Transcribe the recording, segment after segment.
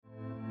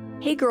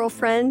Hey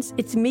girlfriends,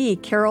 it's me,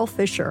 Carol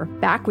Fisher,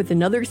 back with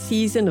another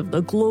season of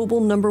the global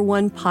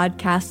 #1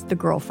 podcast, The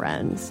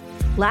Girlfriends.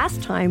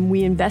 Last time,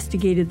 we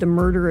investigated the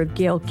murder of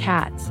Gail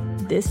Katz.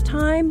 This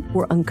time,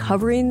 we're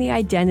uncovering the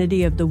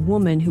identity of the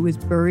woman who was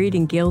buried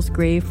in Gail's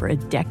grave for a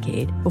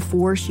decade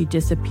before she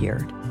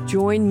disappeared.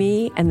 Join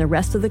me and the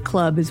rest of the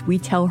club as we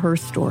tell her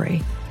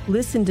story.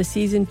 Listen to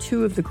Season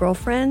 2 of The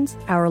Girlfriends,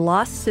 Our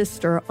Lost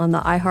Sister on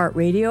the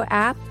iHeartRadio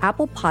app,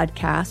 Apple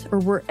Podcasts, or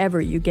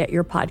wherever you get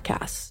your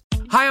podcasts.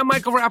 Hi, I'm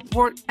Michael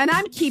Rappaport. And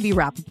I'm Kibi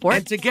Rappaport.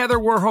 And together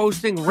we're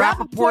hosting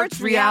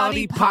Rappaport's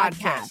Reality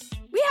Podcast.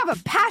 We have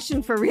a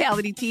passion for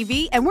reality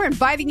TV, and we're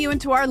inviting you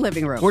into our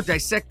living room. We're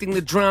dissecting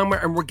the drama,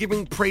 and we're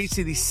giving praise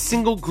to the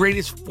single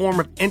greatest form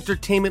of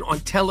entertainment on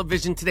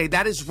television today.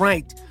 That is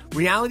right.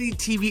 Reality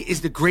TV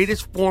is the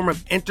greatest form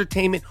of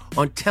entertainment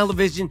on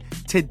television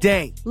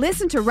today.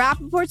 Listen to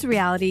Rappaport's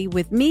Reality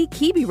with me,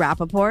 Kibi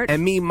Rappaport.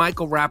 And me,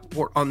 Michael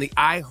Rappaport, on the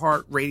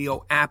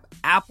iHeartRadio app,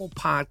 Apple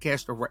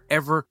Podcast, or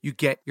wherever you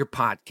get your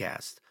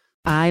podcast.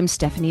 I'm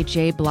Stephanie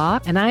J.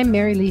 Block. And I'm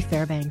Mary Lee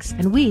Fairbanks.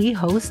 And we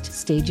host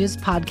Stages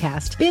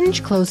Podcast.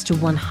 Binge close to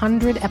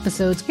 100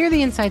 episodes. Hear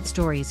the inside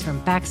stories from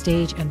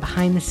backstage and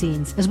behind the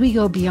scenes as we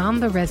go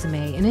beyond the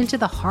resume and into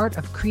the heart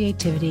of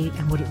creativity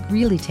and what it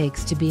really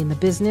takes to be in the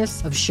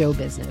business of show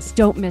business.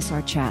 Don't miss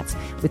our chats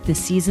with this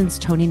season's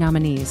Tony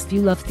nominees. If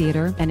you love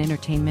theater and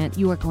entertainment,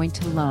 you are going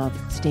to love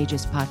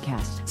Stages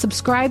Podcast.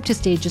 Subscribe to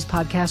Stages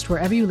Podcast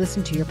wherever you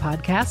listen to your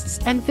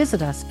podcasts and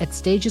visit us at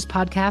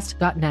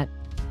stagespodcast.net.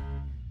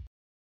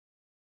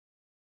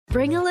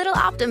 Bring a little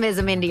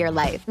optimism into your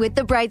life with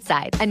The Bright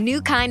Side, a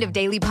new kind of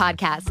daily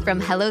podcast from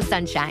Hello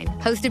Sunshine,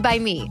 hosted by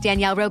me,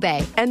 Danielle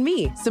Robay. And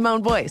me,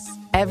 Simone Boyce.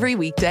 Every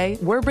weekday,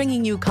 we're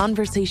bringing you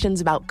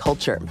conversations about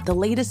culture, the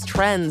latest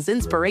trends,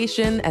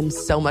 inspiration, and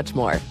so much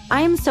more.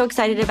 I am so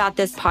excited about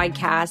this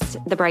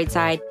podcast, The Bright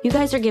Side. You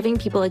guys are giving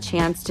people a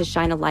chance to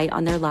shine a light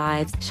on their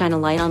lives, shine a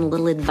light on a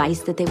little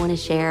advice that they want to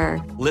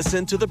share.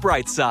 Listen to The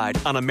Bright Side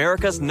on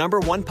America's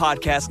 #1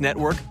 podcast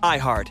network,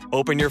 iHeart.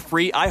 Open your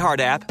free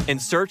iHeart app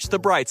and search The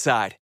Bright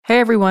Side.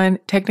 Hey everyone,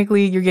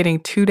 technically you're getting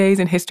 2 days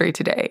in history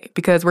today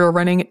because we're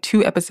running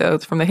 2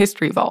 episodes from the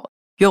History Vault.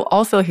 You'll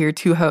also hear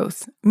 2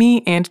 hosts,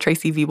 me and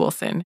Tracy V.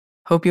 Wilson.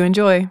 Hope you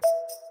enjoy.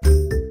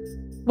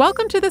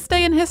 Welcome to This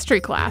Day in History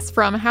class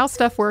from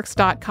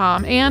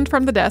HowStuffWorks.com and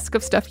from the desk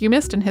of Stuff You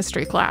Missed in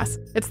History class.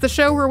 It's the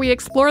show where we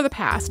explore the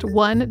past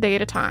one day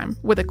at a time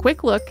with a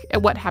quick look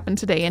at what happened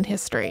today in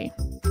history.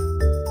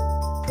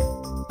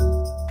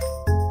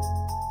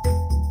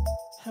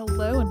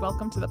 Hello and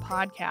welcome to the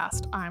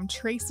podcast. I'm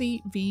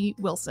Tracy V.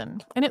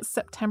 Wilson, and it's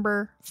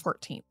September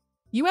 14th.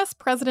 U.S.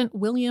 President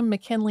William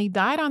McKinley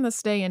died on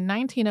this day in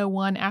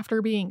 1901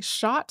 after being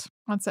shot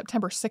on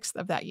September 6th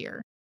of that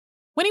year.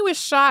 When he was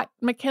shot,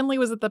 McKinley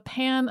was at the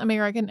Pan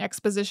American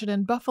Exposition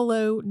in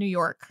Buffalo, New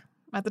York.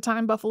 At the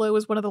time, Buffalo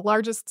was one of the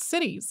largest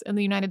cities in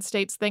the United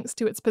States thanks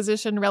to its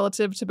position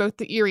relative to both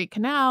the Erie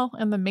Canal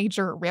and the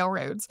major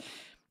railroads.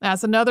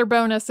 As another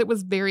bonus, it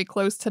was very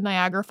close to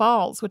Niagara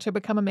Falls, which had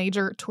become a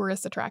major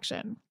tourist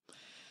attraction.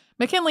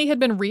 McKinley had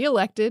been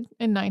re-elected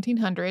in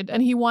 1900,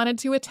 and he wanted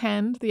to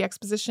attend the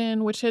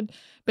exposition, which had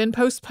been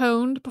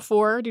postponed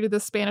before due to the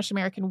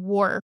Spanish-American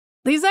War.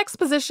 These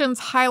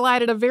expositions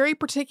highlighted a very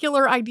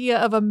particular idea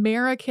of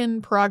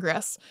American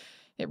progress.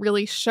 It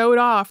really showed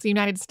off the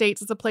United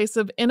States as a place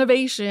of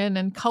innovation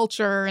and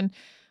culture, and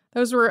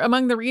those were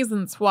among the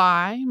reasons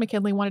why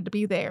McKinley wanted to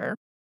be there.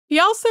 He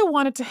also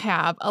wanted to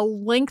have a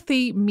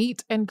lengthy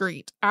meet and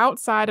greet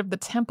outside of the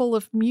Temple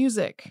of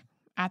Music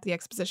at the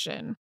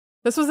exposition.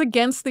 This was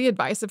against the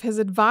advice of his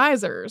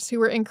advisors, who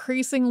were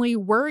increasingly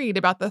worried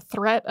about the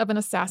threat of an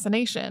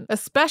assassination,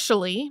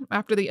 especially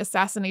after the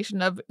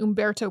assassination of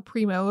Umberto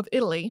Primo of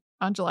Italy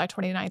on July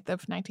 29th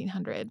of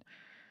 1900.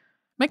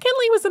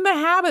 McKinley was in the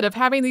habit of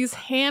having these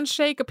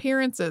handshake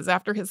appearances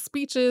after his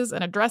speeches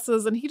and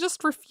addresses, and he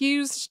just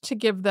refused to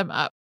give them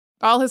up.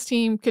 All his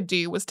team could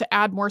do was to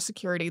add more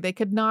security. They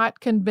could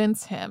not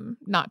convince him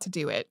not to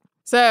do it.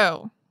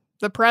 So,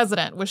 the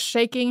president was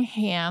shaking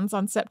hands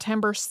on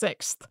September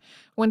 6th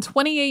when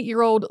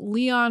 28-year-old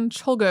Leon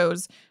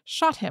Czolgosz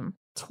shot him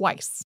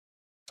twice.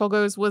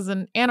 Czolgosz was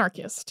an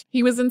anarchist.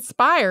 He was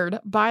inspired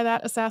by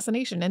that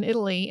assassination in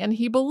Italy, and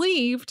he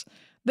believed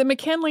that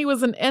McKinley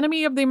was an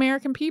enemy of the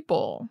American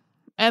people,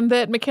 and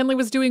that McKinley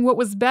was doing what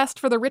was best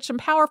for the rich and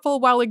powerful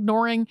while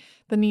ignoring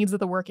the needs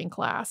of the working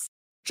class.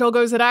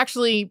 Czolgosz had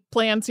actually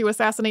planned to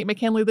assassinate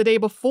McKinley the day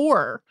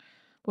before.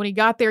 When he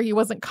got there, he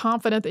wasn't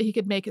confident that he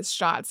could make his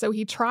shot, so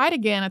he tried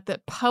again at the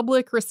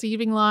public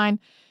receiving line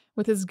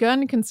with his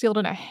gun concealed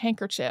in a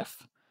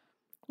handkerchief.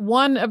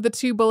 One of the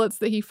 2 bullets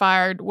that he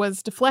fired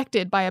was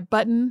deflected by a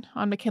button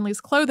on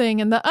McKinley's clothing,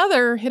 and the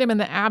other hit him in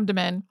the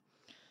abdomen.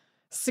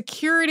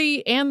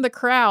 Security and the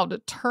crowd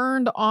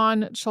turned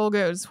on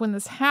Czolgosz when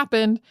this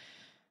happened.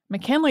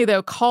 McKinley,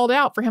 though, called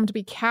out for him to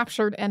be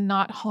captured and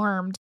not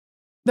harmed.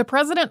 The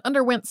president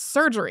underwent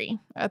surgery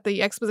at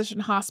the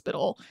Exposition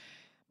Hospital.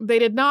 They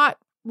did not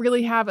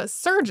really have a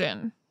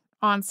surgeon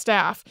on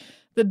staff,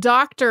 The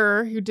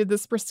doctor who did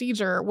this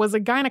procedure was a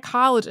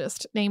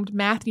gynecologist named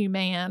Matthew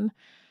Mann.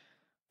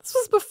 This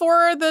was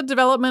before the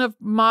development of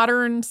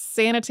modern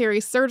sanitary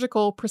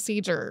surgical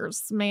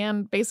procedures.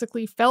 Mann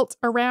basically felt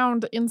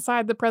around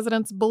inside the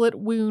president's bullet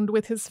wound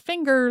with his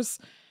fingers.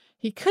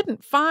 He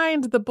couldn't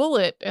find the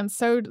bullet and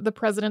sewed the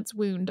president's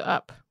wound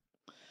up.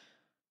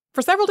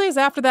 For several days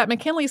after that,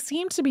 McKinley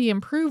seemed to be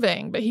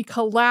improving, but he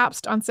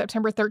collapsed on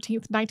September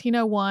 13th,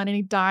 1901, and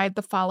he died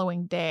the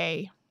following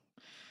day.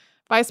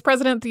 Vice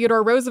President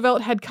Theodore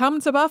Roosevelt had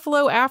come to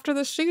Buffalo after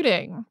the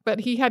shooting,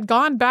 but he had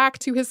gone back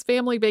to his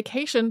family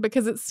vacation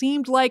because it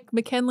seemed like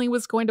McKinley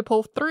was going to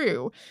pull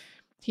through.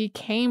 He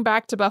came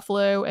back to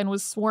Buffalo and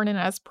was sworn in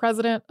as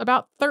president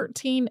about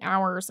 13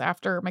 hours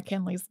after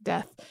McKinley's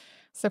death.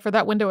 So for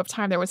that window of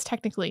time, there was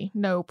technically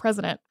no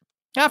president.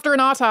 After an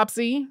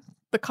autopsy,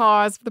 the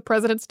cause of the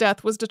president's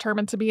death was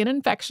determined to be an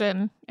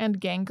infection and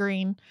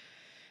gangrene.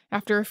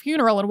 After a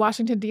funeral in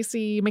Washington,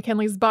 D.C.,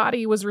 McKinley's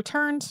body was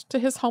returned to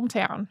his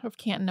hometown of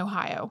Canton,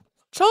 Ohio.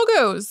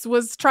 Czolgosz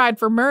was tried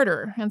for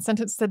murder and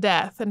sentenced to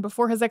death, and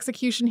before his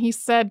execution, he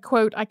said,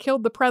 quote, "I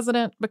killed the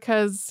president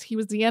because he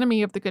was the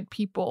enemy of the good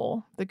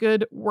people, the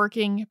good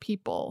working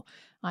people.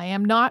 I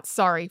am not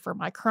sorry for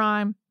my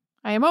crime.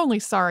 I am only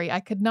sorry I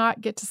could not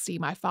get to see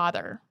my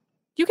father."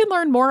 You can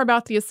learn more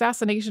about the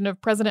assassination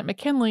of President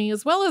McKinley,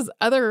 as well as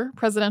other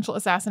presidential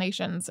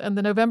assassinations, in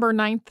the November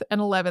 9th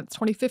and 11th,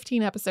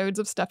 2015 episodes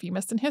of Stuff You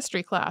Missed in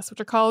History Class, which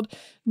are called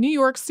New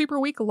York Super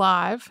Week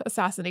Live,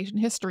 Assassination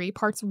History,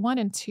 Parts 1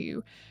 and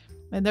 2.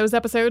 In those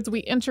episodes,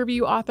 we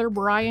interview author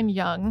Brian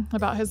Young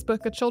about his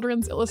book, A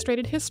Children's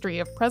Illustrated History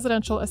of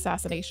Presidential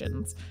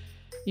Assassinations.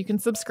 You can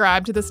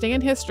subscribe to the Stay in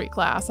History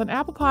Class on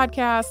Apple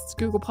Podcasts,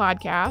 Google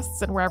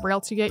Podcasts, and wherever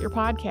else you get your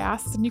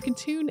podcasts. And you can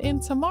tune in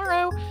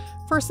tomorrow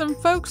for some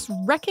folks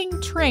wrecking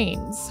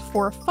trains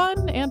for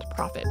fun and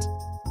profit.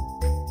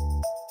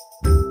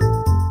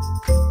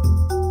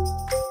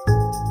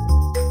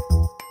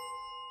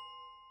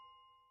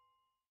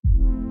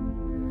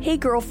 Hey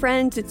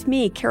girlfriends, it's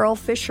me, Carol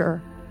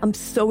Fisher. I'm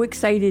so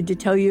excited to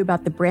tell you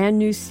about the brand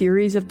new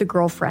series of The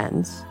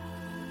Girlfriends.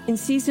 In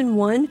season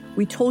 1,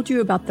 we told you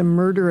about the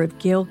murder of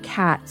Gail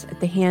Katz at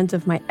the hands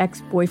of my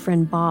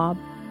ex-boyfriend Bob.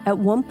 At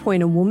one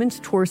point, a woman's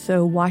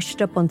torso washed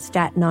up on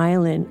Staten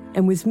Island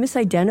and was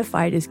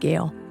misidentified as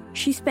Gail.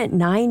 She spent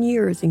 9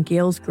 years in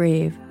Gail's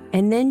grave,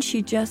 and then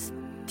she just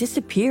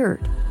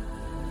disappeared.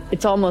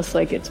 It's almost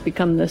like it's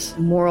become this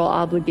moral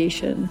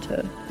obligation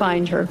to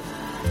find her.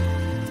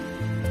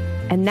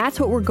 And that's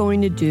what we're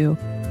going to do.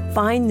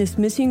 Find this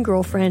missing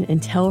girlfriend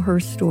and tell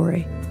her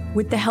story.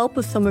 With the help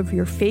of some of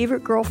your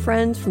favorite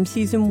girlfriends from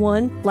season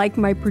 1, like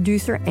my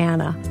producer,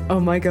 Anna.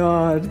 Oh my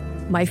God.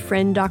 My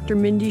friend, Dr.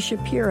 Mindy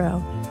Shapiro.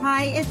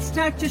 Hi, it's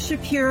Dr.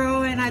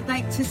 Shapiro, and I'd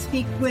like to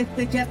speak with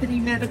the deputy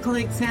medical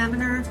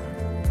examiner.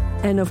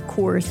 And of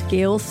course,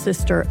 Gail's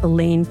sister,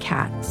 Elaine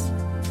Katz.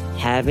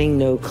 Having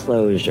no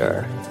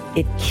closure,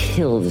 it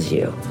kills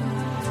you.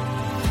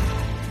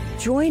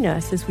 Join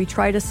us as we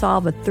try to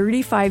solve a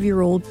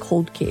 35-year-old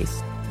cold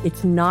case.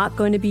 It's not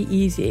going to be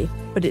easy,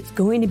 but it's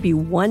going to be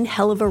one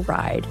hell of a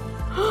ride.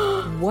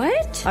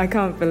 What? I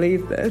can't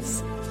believe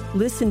this.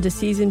 Listen to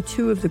season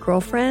 2 of The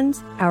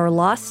Girlfriends, Our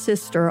Lost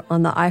Sister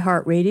on the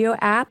iHeartRadio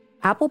app,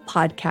 Apple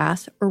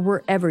Podcasts, or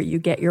wherever you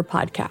get your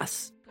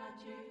podcasts.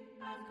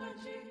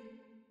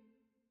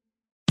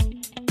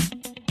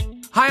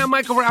 Hi, I'm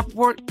Michael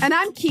Rappaport. And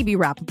I'm Kibi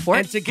Rappaport.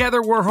 And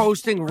together we're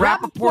hosting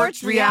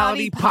Rappaport's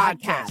Reality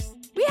Podcast.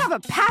 We have a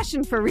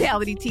passion for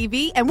reality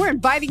TV, and we're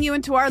inviting you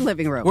into our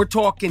living room. We're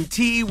talking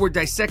tea, we're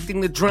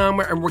dissecting the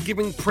drama, and we're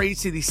giving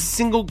praise to the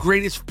single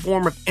greatest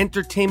form of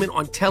entertainment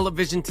on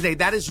television today.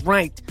 That is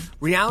right.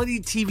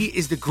 Reality TV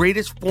is the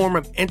greatest form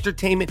of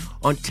entertainment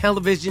on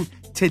television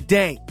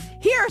today.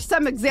 Here are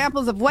some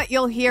examples of what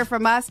you'll hear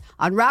from us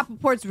on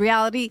Rappaport's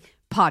Reality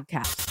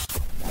Podcast.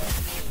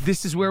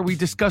 This is where we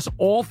discuss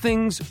all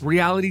things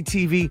reality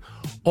TV,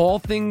 all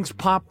things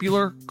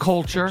popular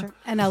culture.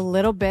 And a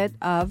little bit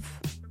of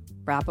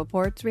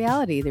Rappaport's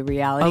reality, the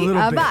reality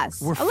of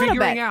us. We're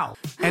figuring out.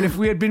 And if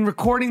we had been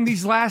recording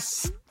these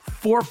last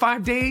 4 or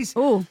 5 days,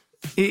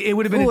 it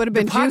would have been,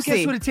 the podcast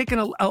juicy. would have taken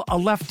a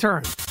left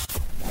turn.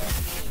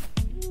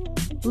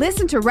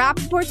 Listen to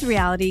Rappaport's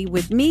Reality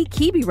with me,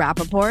 Kibi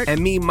Rappaport.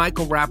 And me,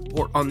 Michael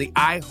Rappaport, on the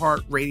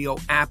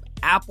iHeartRadio app,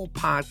 Apple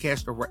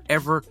Podcast, or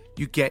wherever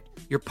you get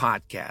your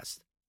podcast.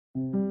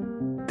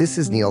 This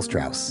is Neil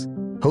Strauss,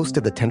 host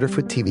of the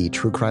Tenderfoot TV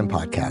True Crime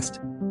Podcast,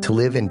 To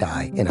Live and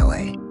Die in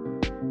L.A.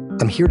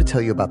 I'm here to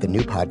tell you about the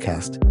new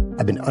podcast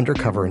I've been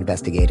undercover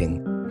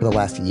investigating for the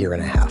last year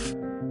and a half.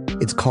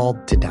 It's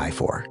called To Die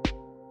For.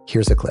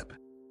 Here's a clip.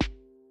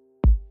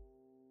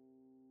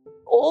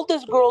 All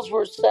these girls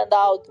were sent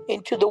out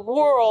into the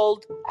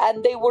world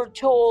and they were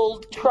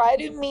told, try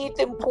to meet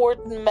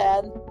important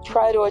men,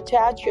 try to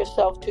attach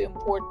yourself to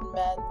important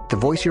men. The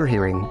voice you're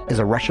hearing is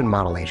a Russian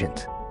model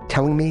agent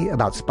telling me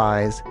about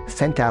spies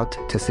sent out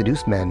to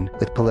seduce men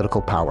with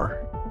political power.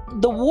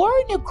 The war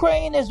in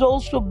Ukraine is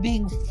also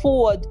being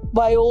fought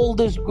by all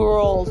these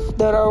girls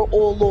that are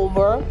all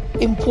over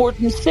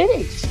important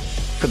cities.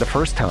 For the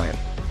first time,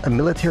 a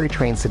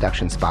military-trained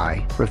seduction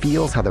spy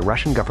reveals how the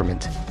Russian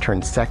government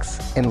turned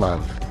sex and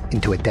love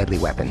into a deadly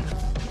weapon.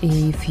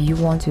 If you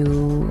want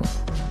to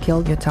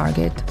kill your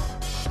target,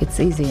 it's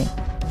easy.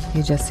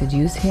 You just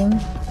seduce him,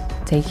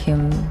 take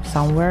him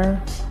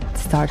somewhere,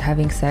 start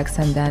having sex,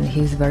 and then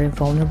he's very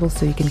vulnerable,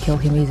 so you can kill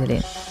him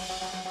easily.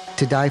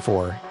 To Die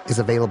For is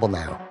available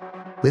now.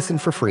 Listen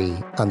for free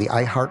on the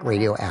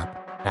iHeartRadio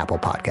app, Apple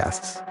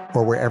Podcasts,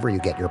 or wherever you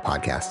get your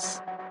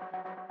podcasts.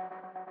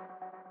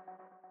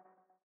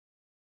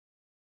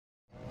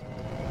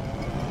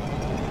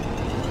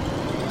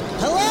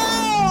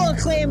 Hello,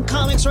 acclaimed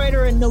comics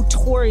writer and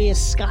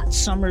notorious Scott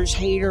Summers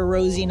hater,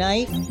 Rosie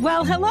Knight.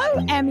 Well,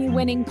 hello,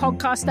 Emmy-winning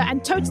podcaster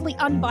and totally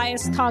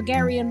unbiased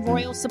Targaryen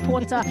royal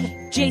supporter,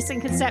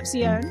 Jason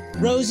Concepcion.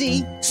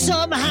 Rosie,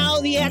 somehow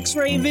the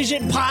X-Ray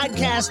Vision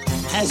podcast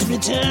has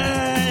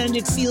returned.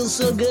 It feels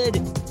so good.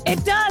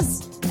 It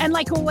does. And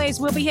like always,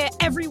 we'll be here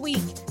every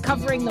week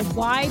covering the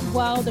wide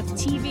world of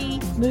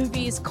TV,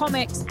 movies,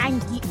 comics,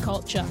 and geek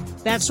culture.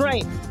 That's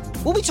right.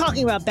 We'll be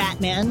talking about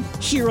Batman,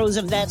 heroes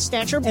of that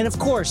stature, and of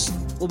course,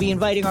 we'll be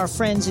inviting our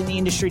friends in the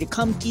industry to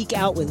come geek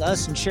out with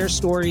us and share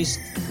stories.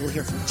 We'll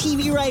hear from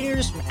TV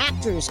writers, from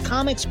actors,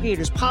 comics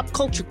creators, pop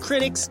culture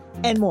critics,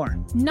 and more.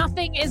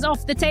 Nothing is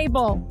off the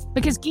table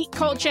because geek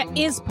culture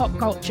is pop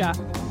culture,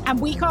 and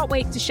we can't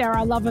wait to share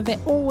our love of it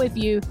all with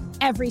you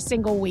every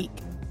single week.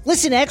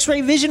 Listen to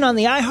X-Ray Vision on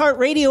the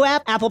iHeartRadio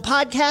app, Apple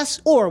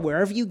Podcasts, or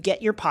wherever you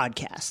get your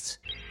podcasts.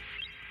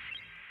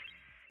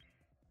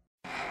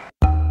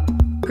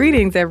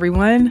 Greetings,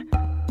 everyone.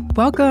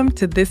 Welcome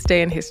to This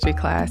Day in History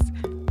class,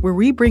 where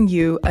we bring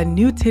you a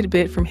new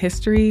tidbit from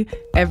history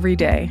every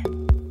day.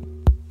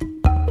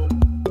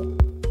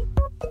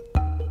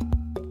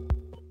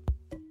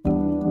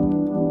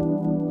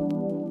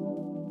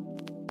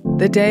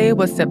 The day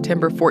was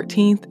September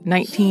 14th,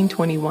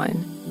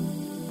 1921.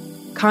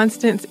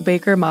 Constance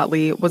Baker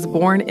Motley was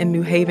born in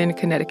New Haven,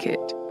 Connecticut.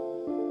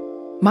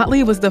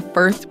 Motley was the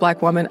first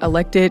Black woman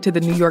elected to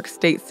the New York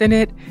State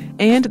Senate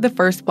and the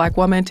first Black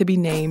woman to be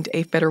named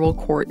a federal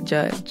court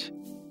judge.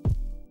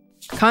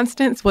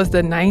 Constance was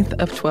the 9th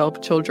of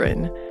 12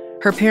 children.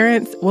 Her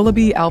parents,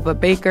 Willoughby Alva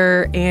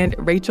Baker and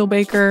Rachel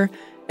Baker,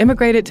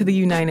 immigrated to the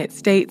United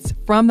States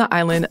from the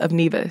island of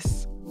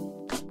Nevis.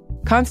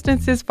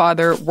 Constance's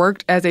father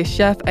worked as a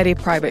chef at a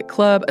private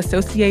club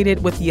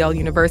associated with Yale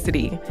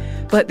University,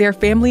 but their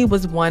family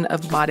was one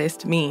of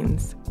modest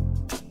means.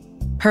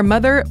 Her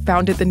mother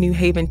founded the New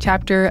Haven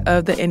chapter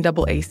of the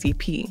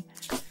NAACP.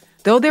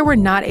 Though there were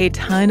not a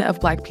ton of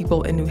Black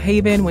people in New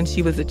Haven when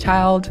she was a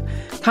child,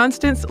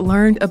 Constance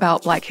learned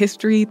about Black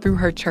history through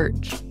her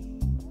church.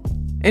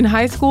 In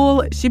high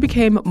school, she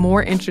became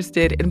more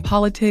interested in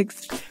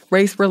politics,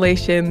 race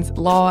relations,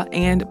 law,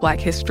 and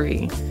Black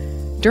history.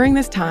 During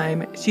this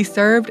time, she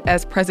served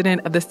as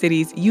president of the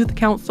city's youth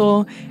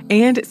council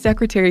and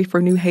secretary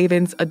for New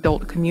Haven's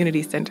Adult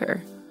Community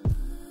Center.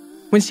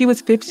 When she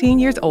was 15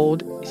 years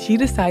old, she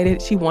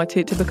decided she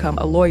wanted to become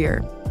a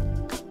lawyer.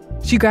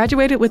 She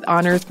graduated with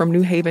honors from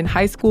New Haven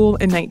High School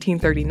in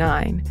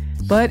 1939,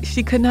 but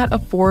she could not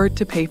afford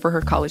to pay for her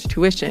college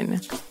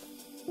tuition.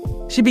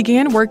 She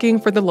began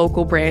working for the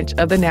local branch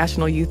of the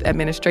National Youth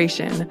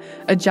Administration,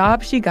 a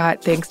job she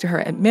got thanks to her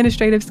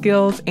administrative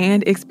skills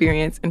and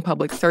experience in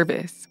public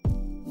service.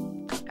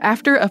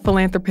 After a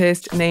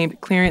philanthropist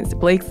named Clarence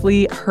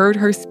Blakesley heard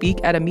her speak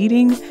at a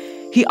meeting,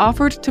 he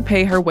offered to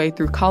pay her way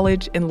through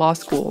college and law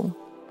school.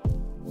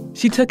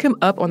 She took him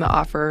up on the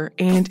offer,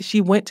 and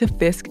she went to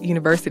Fisk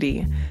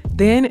University,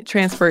 then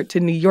transferred to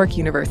New York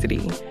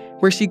University,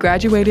 where she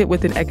graduated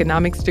with an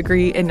economics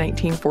degree in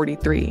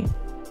 1943.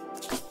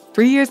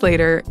 3 years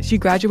later, she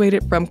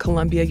graduated from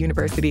Columbia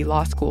University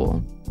Law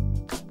School.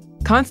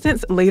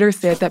 Constance later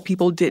said that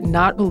people did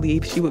not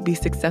believe she would be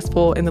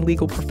successful in the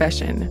legal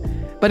profession.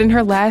 But in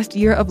her last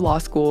year of law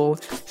school,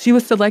 she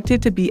was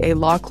selected to be a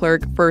law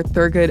clerk for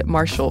Thurgood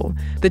Marshall,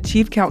 the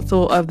chief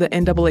counsel of the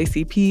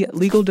NAACP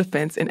Legal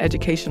Defense and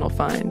Educational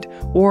Fund,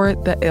 or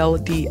the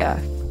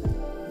LDF.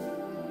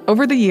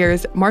 Over the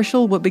years,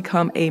 Marshall would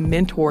become a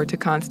mentor to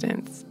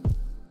Constance.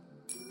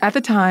 At the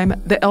time,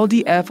 the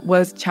LDF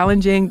was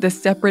challenging the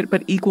separate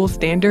but equal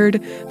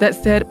standard that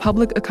said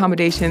public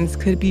accommodations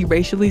could be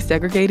racially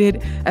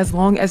segregated as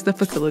long as the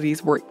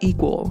facilities were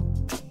equal.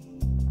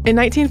 In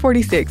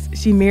 1946,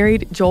 she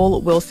married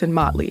Joel Wilson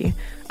Motley,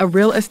 a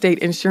real estate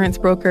insurance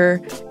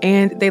broker,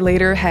 and they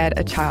later had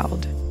a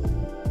child.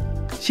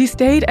 She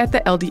stayed at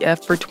the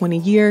LDF for 20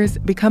 years,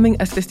 becoming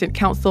assistant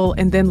counsel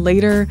and then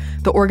later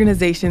the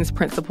organization's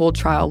principal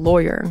trial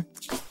lawyer.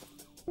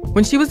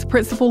 When she was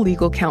principal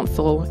legal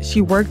counsel,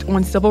 she worked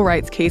on civil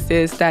rights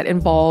cases that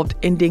involved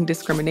ending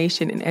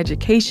discrimination in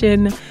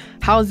education,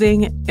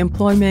 housing,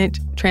 employment,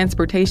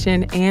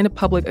 transportation, and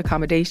public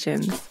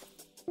accommodations.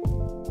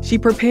 She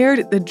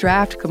prepared the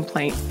draft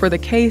complaint for the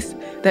case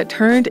that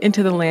turned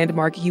into the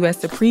landmark U.S.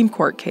 Supreme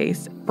Court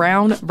case,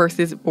 Brown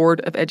v.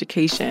 Board of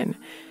Education,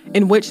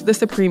 in which the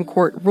Supreme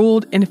Court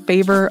ruled in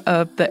favor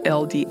of the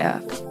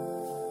LDF.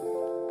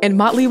 And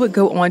Motley would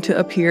go on to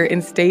appear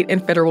in state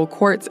and federal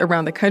courts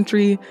around the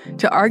country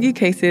to argue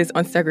cases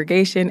on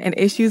segregation and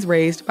issues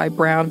raised by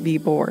Brown v.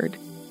 Board.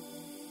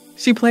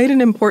 She played an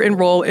important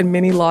role in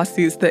many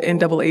lawsuits the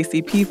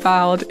NAACP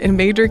filed in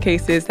major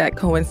cases that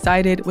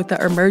coincided with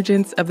the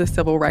emergence of the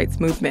civil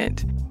rights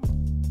movement.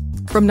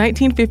 From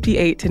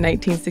 1958 to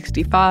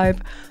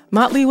 1965,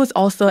 Motley was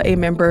also a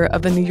member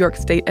of the New York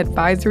State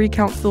Advisory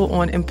Council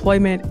on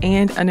Employment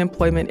and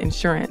Unemployment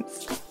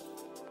Insurance.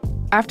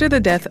 After the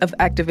death of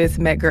activist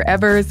Medgar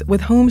Evers,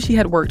 with whom she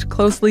had worked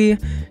closely,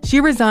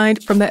 she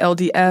resigned from the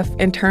LDF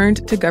and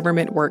turned to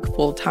government work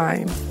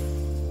full-time.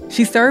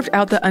 She served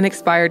out the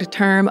unexpired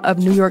term of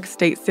New York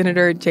State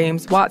Senator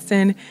James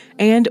Watson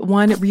and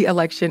won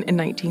re-election in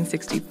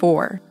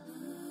 1964.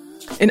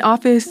 In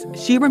office,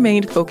 she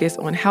remained focused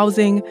on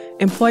housing,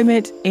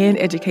 employment, and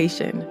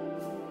education.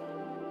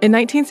 In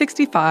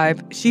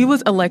 1965, she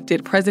was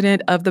elected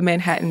president of the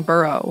Manhattan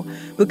Borough,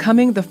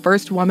 becoming the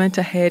first woman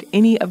to head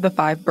any of the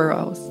 5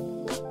 boroughs.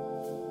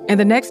 And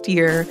the next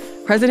year,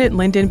 President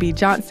Lyndon B.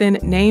 Johnson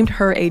named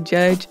her a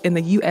judge in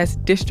the U.S.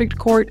 District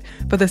Court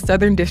for the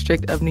Southern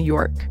District of New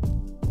York.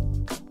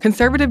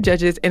 Conservative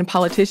judges and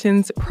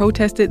politicians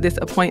protested this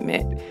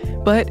appointment,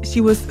 but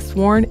she was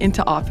sworn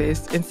into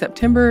office in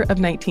September of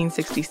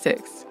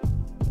 1966.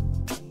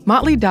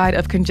 Motley died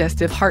of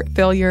congestive heart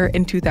failure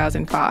in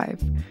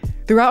 2005.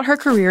 Throughout her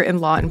career in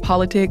law and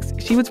politics,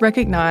 she was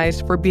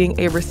recognized for being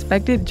a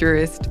respected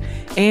jurist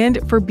and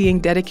for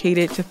being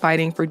dedicated to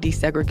fighting for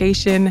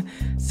desegregation,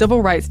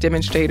 civil rights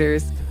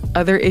demonstrators,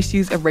 other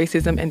issues of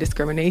racism and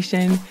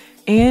discrimination,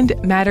 and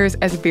matters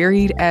as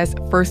varied as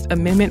First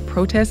Amendment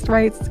protest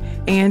rights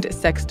and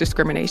sex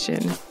discrimination.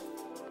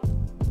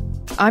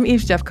 I'm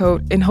Eve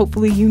Jeffcoat, and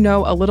hopefully you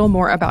know a little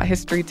more about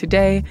history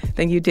today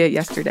than you did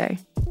yesterday.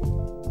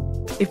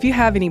 If you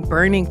have any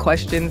burning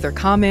questions or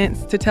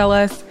comments to tell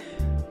us,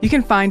 you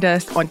can find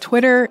us on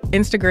Twitter,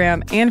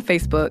 Instagram, and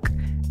Facebook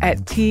at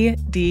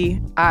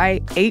TDIHC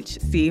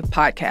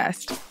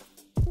Podcast.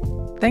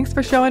 Thanks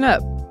for showing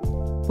up.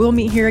 We'll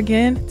meet here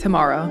again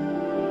tomorrow.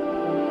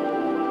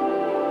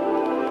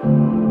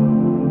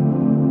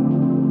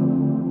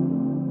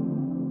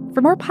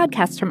 For more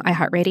podcasts from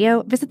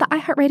iHeartRadio, visit the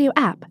iHeartRadio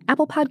app,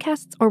 Apple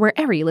Podcasts, or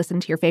wherever you listen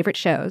to your favorite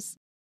shows.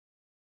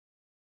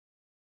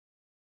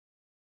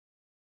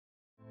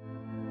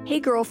 Hey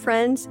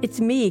girlfriends,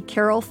 it's me,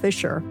 Carol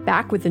Fisher,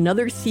 back with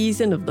another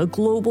season of the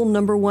global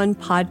 #1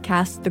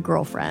 podcast, The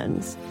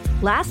Girlfriends.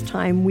 Last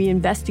time, we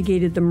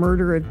investigated the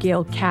murder of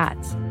Gail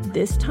Katz.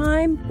 This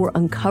time, we're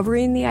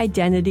uncovering the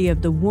identity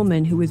of the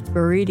woman who was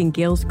buried in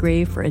Gail's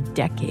grave for a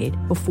decade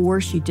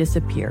before she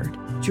disappeared.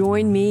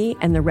 Join me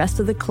and the rest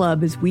of the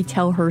club as we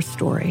tell her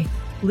story.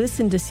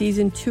 Listen to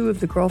Season 2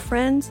 of The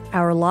Girlfriends,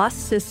 Our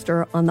Lost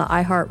Sister on the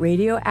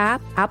iHeartRadio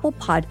app, Apple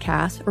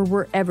Podcasts, or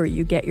wherever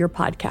you get your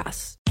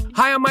podcasts.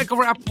 Hi, I'm Michael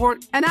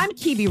Rappaport. And I'm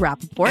Kibi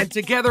Rappaport. And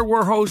together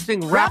we're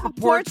hosting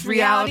Rappaport's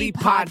Reality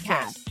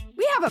Podcast.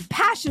 We have a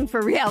passion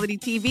for reality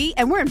TV,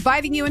 and we're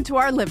inviting you into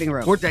our living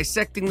room. We're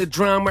dissecting the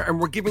drama, and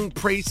we're giving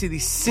praise to the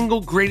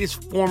single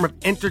greatest form of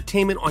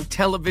entertainment on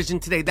television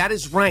today. That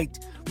is right.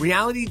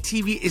 Reality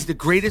TV is the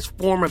greatest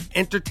form of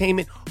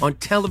entertainment on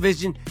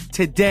television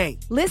today.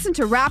 Listen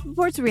to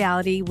Rappaport's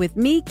Reality with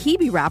me,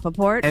 Kibi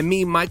Rappaport. And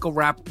me, Michael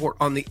Rappaport,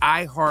 on the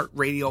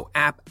iHeartRadio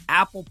app,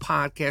 Apple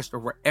Podcast, or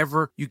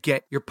wherever you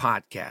get your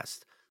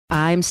podcast.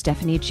 I'm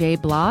Stephanie J.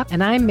 Block.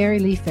 And I'm Mary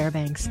Lee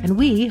Fairbanks, and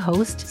we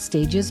host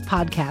Stages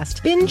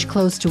Podcast. Binge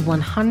close to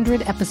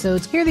 100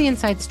 episodes. Hear the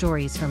inside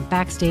stories from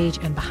backstage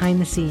and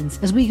behind the scenes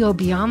as we go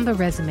beyond the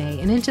resume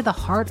and into the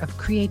heart of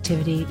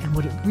creativity and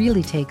what it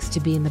really takes to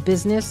be in the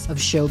business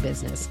of show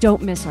business.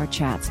 Don't miss our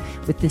chats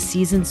with this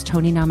season's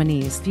Tony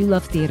nominees. If you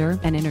love theater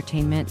and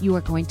entertainment, you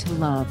are going to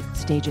love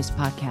Stages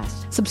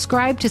Podcast.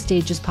 Subscribe to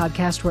Stages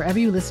Podcast wherever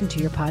you listen to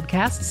your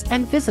podcasts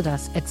and visit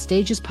us at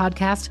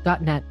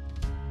stagespodcast.net.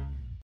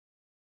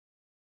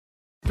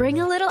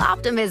 Bring a little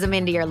optimism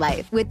into your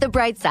life with The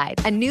Bright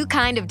Side, a new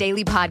kind of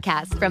daily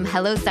podcast from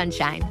Hello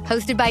Sunshine,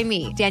 hosted by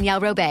me,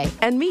 Danielle Robay.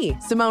 And me,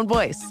 Simone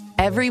Boyce.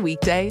 Every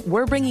weekday,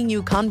 we're bringing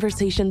you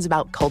conversations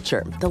about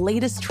culture, the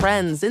latest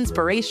trends,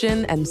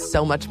 inspiration, and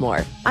so much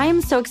more. I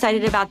am so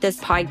excited about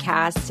this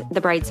podcast, The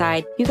Bright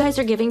Side. You guys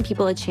are giving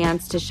people a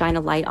chance to shine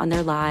a light on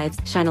their lives,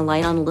 shine a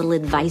light on a little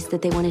advice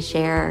that they want to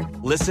share.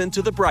 Listen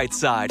to The Bright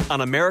Side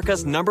on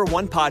America's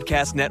 #1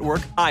 podcast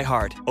network,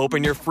 iHeart.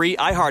 Open your free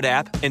iHeart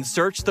app and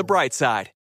search The Bright Side.